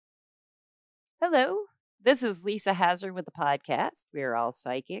Hello. This is Lisa Hazard with the podcast. We're all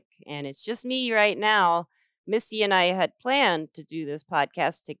psychic, and it's just me right now. Misty and I had planned to do this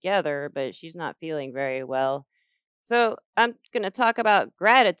podcast together, but she's not feeling very well. So I'm going to talk about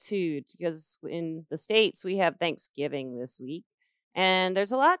gratitude because in the States we have Thanksgiving this week, and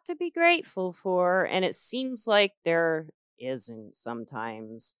there's a lot to be grateful for. And it seems like there isn't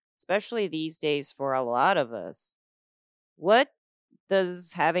sometimes, especially these days for a lot of us. What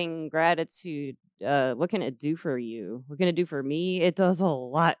does having gratitude what can it do for you? What can it do for me? It does a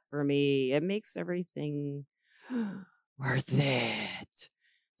lot for me. It makes everything worth it.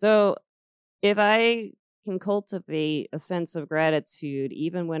 So, if I can cultivate a sense of gratitude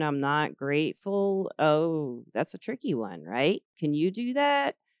even when I'm not grateful, oh, that's a tricky one, right? Can you do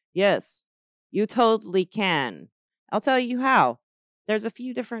that? Yes, you totally can. I'll tell you how. There's a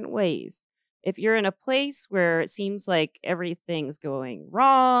few different ways. If you're in a place where it seems like everything's going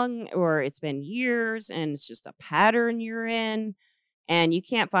wrong or it's been years and it's just a pattern you're in, and you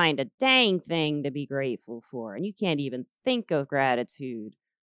can't find a dang thing to be grateful for, and you can't even think of gratitude,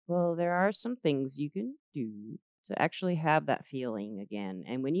 well, there are some things you can do to actually have that feeling again.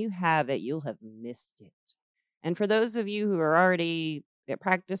 And when you have it, you'll have missed it. And for those of you who are already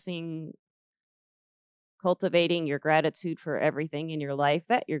practicing cultivating your gratitude for everything in your life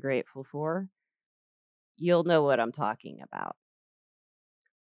that you're grateful for, you'll know what I'm talking about.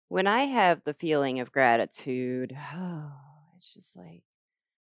 When I have the feeling of gratitude, it's just like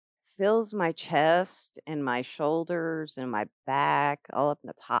fills my chest and my shoulders and my back all up in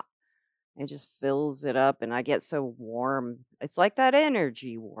the top. It just fills it up and I get so warm. It's like that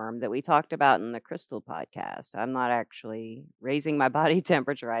energy warm that we talked about in the crystal podcast. I'm not actually raising my body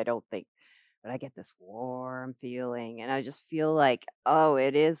temperature, I don't think, but I get this warm feeling and I just feel like, oh,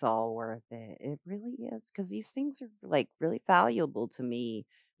 it is all worth it. It really is because these things are like really valuable to me.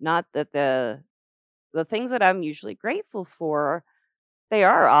 Not that the things that I'm usually grateful for, they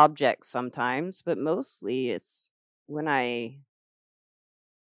are objects sometimes, but mostly it's when I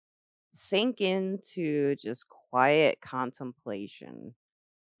sink into just quiet contemplation.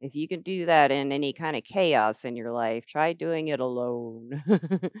 If you can do that in any kind of chaos in your life, try doing it alone.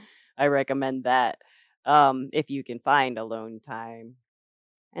 I recommend that if you can find alone time.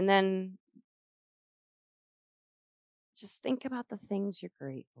 And then just think about the things you're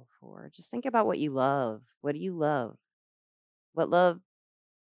grateful for. Just think about what you love. What do you love? What love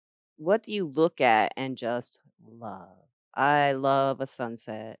what do you look at and just love? I love a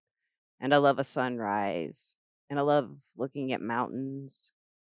sunset and I love a sunrise and I love looking at mountains.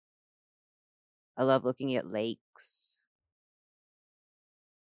 I love looking at lakes.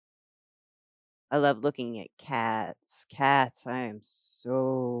 I love looking at cats. Cats, I am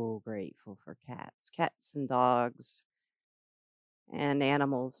so grateful for cats. Cats and dogs and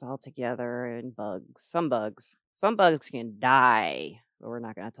animals all together and bugs. Some bugs. Some bugs can die, but we're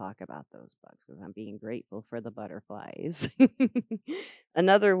not going to talk about those bugs because I'm being grateful for the butterflies.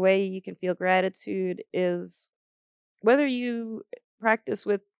 Another way you can feel gratitude is whether you practice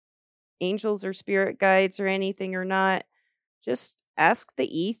with angels or spirit guides or anything or not, just ask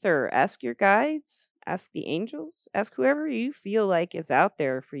the ether, ask your guides, ask the angels, ask whoever you feel like is out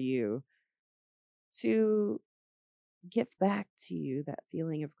there for you to give back to you that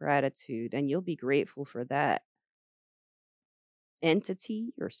feeling of gratitude. And you'll be grateful for that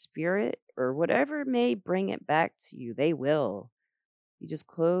entity or spirit or whatever may bring it back to you. They will. You just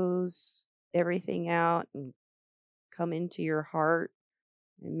close everything out and come into your heart.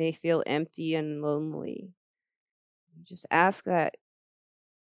 It may feel empty and lonely. You just ask that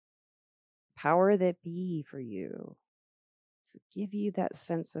power that be for you to give you that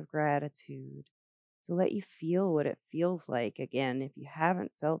sense of gratitude, to let you feel what it feels like again if you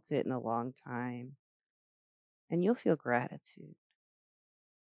haven't felt it in a long time. And you'll feel gratitude.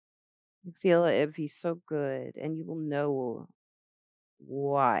 You feel it, it'd be so good, and you will know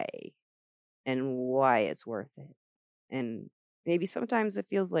why and why it's worth it. And maybe sometimes it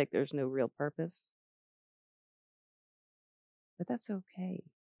feels like there's no real purpose, but that's okay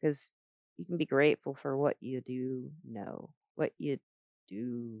because you can be grateful for what you do know, what you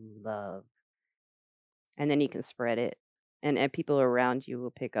do love, and then you can spread it. And people around you will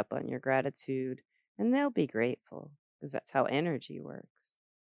pick up on your gratitude and they'll be grateful because that's how energy works.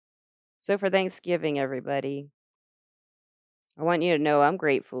 So for Thanksgiving, everybody, I want you to know I'm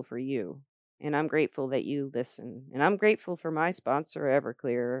grateful for you and I'm grateful that you listen. And I'm grateful for my sponsor,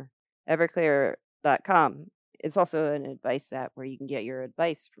 Everclear, everclear.com. It's also an advice app where you can get your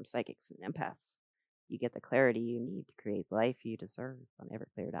advice from psychics and empaths. You get the clarity you need to create the life you deserve on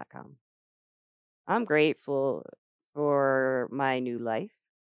everclear.com. I'm grateful for my new life.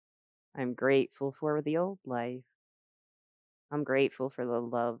 I'm grateful for the old life. I'm grateful for the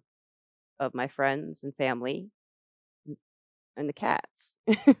love of my friends and family n- and the cats.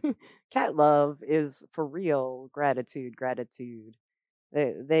 Cat love is for real gratitude, gratitude.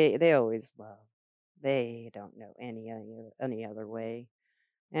 They always love. They don't know any other way.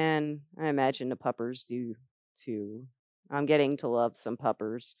 And I imagine the puppers do too. I'm getting to love some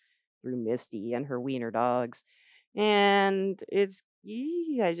puppers through Misty and her wiener dogs. And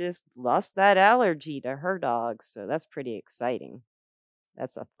I just lost that allergy to her dogs. So that's pretty exciting.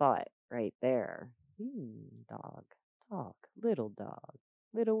 That's a thought right there. Dog, dog,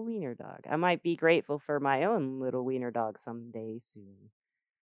 little wiener dog. I might be grateful for my own little wiener dog someday soon.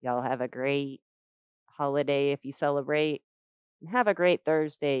 Y'all have a great holiday if you celebrate, and have a great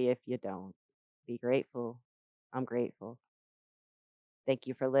Thursday if you don't. Be grateful. I'm grateful. Thank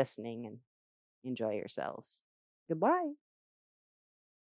you for listening and enjoy yourselves. Goodbye.